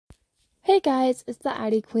Hey guys, it's the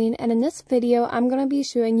Addi Queen, and in this video I'm going to be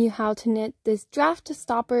showing you how to knit this draft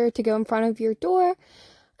stopper to go in front of your door.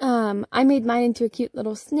 I made mine into a cute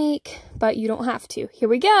little snake, but you don't have to. Here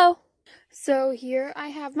we go! So here I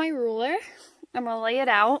have my ruler. I'm going to lay it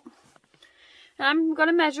out. And I'm going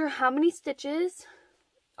to measure how many stitches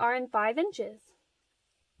are in 5 inches.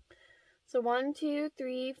 So 1, 2,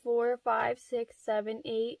 3, 4, 5, 6, 7,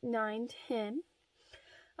 8, 9, 10.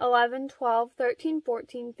 11, 12, 13,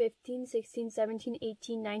 14, 15, 16, 17,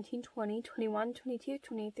 18, 19, 20, 21, 22,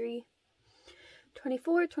 23,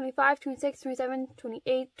 24, 25, 26, 27,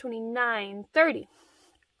 28, 29, 30.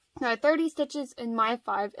 Now 30 stitches in my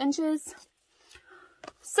 5 inches.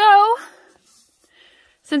 So,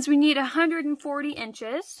 since we need 140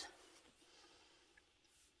 inches,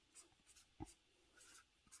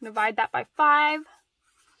 divide that by 5.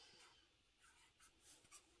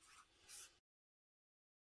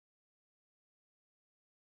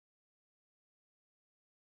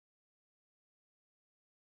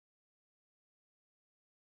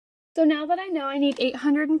 So now that I know I need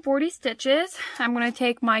 840 stitches, I'm going to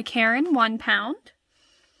take my Caron 1 pound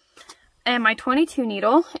and my 22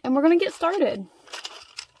 needle, and we're going to get started.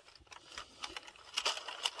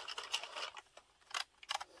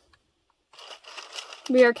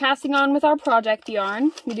 We are casting on with our project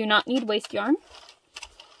yarn. We do not need waste yarn.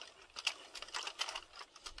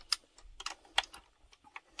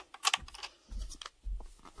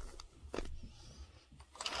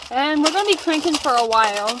 And we're going to be cranking for a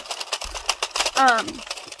while.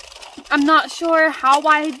 I'm not sure how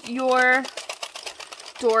wide your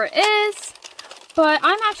door is, but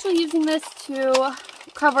I'm actually using this to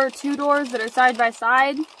cover 2 doors that are side by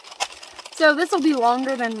side. So this will be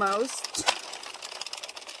longer than most.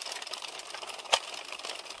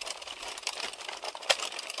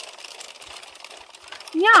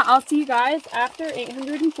 Yeah, I'll see you guys after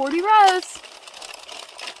 840 rows.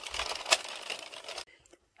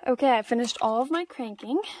 Okay, I finished all of my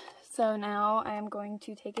cranking. So now I am going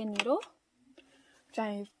to take a needle, which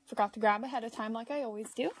I forgot to grab ahead of time like I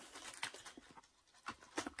always do.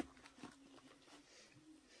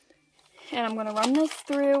 And I'm going to run this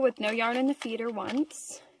through with no yarn in the feeder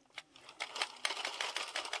once.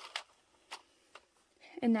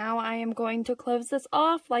 And now I am going to close this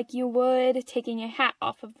off like you would taking a hat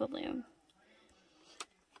off of the loom.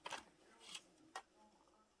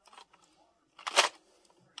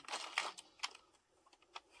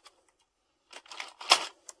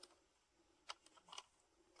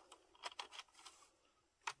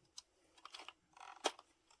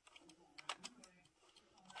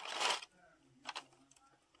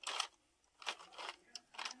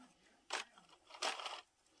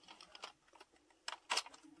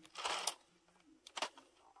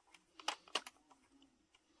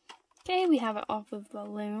 Okay, we have it off of the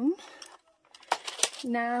loom.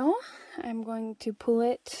 Now I'm going to pull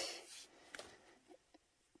it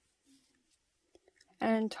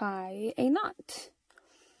and tie a knot.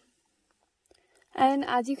 And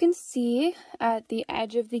as you can see at the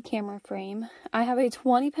edge of the camera frame, I have a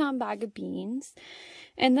 20-pound bag of beans,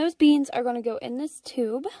 and those beans are going to go in this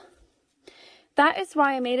tube. That is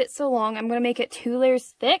why I made it so long. I'm going to make it 2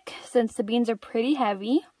 layers thick since the beans are pretty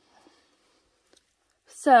heavy.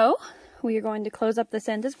 So we are going to close up this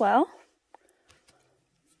end as well.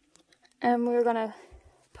 And we're going to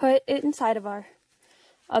put it inside of our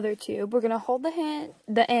other tube. We're going to hold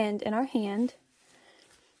the end in our hand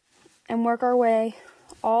and work our way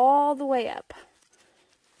all the way up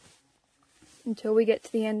until we get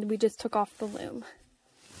to the end we just took off the loom.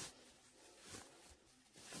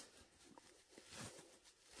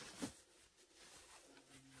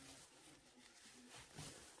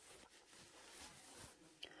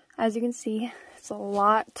 As you can see, it's a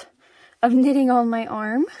lot of knitting on my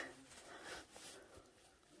arm.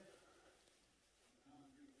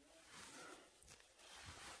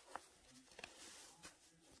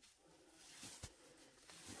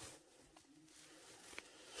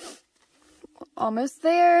 Almost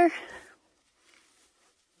there.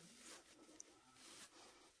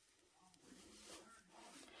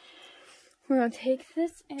 We're going to take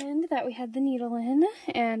this end that we had the needle in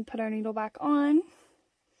and put our needle back on.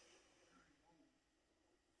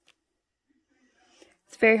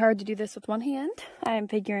 It's very hard to do this with one hand. I am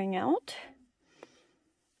figuring out.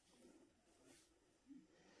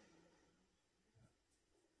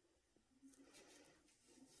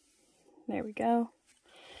 There we go.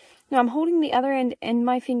 Now I'm holding the other end in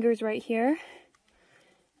my fingers right here,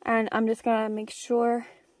 and I'm just going to make sure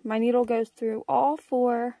my needle goes through all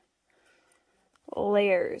 4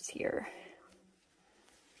 layers here.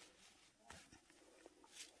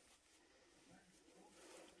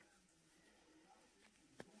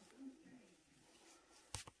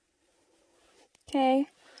 Okay,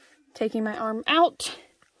 taking my arm out.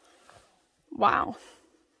 Wow.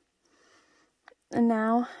 And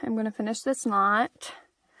now I'm going to finish this knot.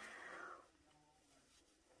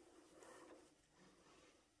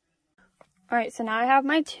 Alright, so now I have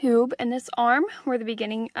my tube, and this arm where the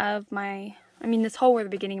beginning of my, this hole where the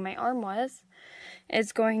beginning of my arm was,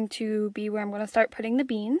 is going to be where I'm going to start putting the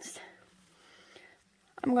beans.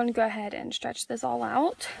 I'm going to go ahead and stretch this all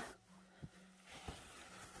out.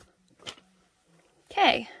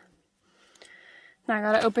 Okay. Now I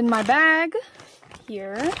gotta open my bag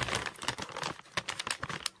here.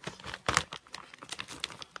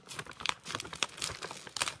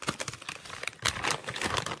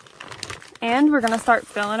 And we're gonna start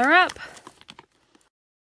filling her up.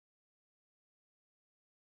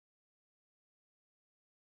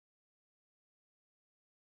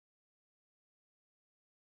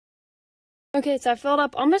 Okay, so I filled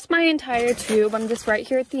up almost my entire tube. I'm just right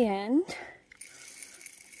here at the end.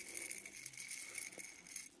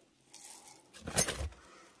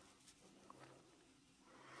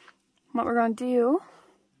 What we're going to do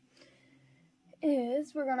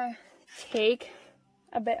is we're going to take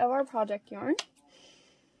a bit of our project yarn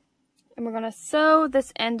and we're going to sew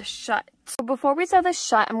this end shut. So before we sew this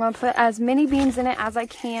shut, I'm going to put as many beans in it as I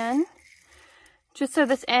can, just so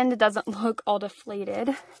this end doesn't look all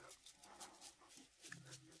deflated.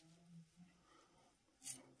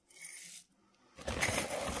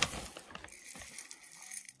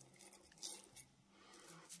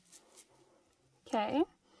 Okay.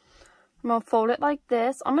 I'm going to fold it like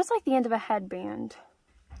this, almost like the end of a headband.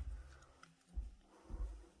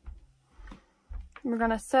 And we're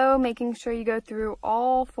going to sew, making sure you go through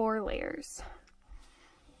all 4 layers.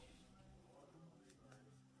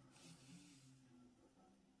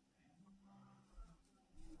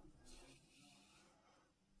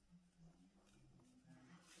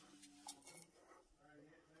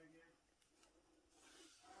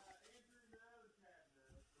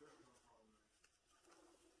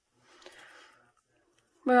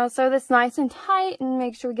 We're going to sew this nice and tight and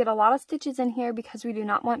make sure we get a lot of stitches in here because we do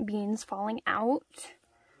not want beans falling out.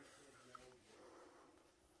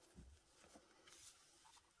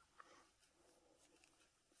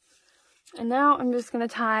 And now I'm just going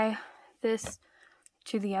to tie this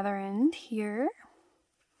to the other end here.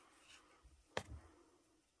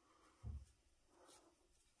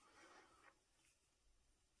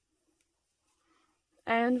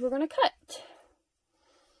 And we're going to cut.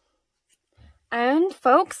 And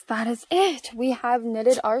folks, that is it. We have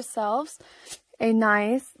knitted ourselves a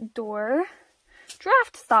nice door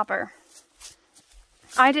draft stopper.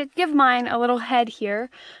 I did give mine a little head here.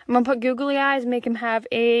 I'm going to put googly eyes, make him have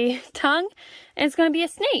a tongue, and it's going to be a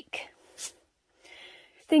snake.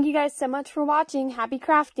 Thank you guys so much for watching. Happy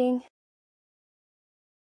crafting.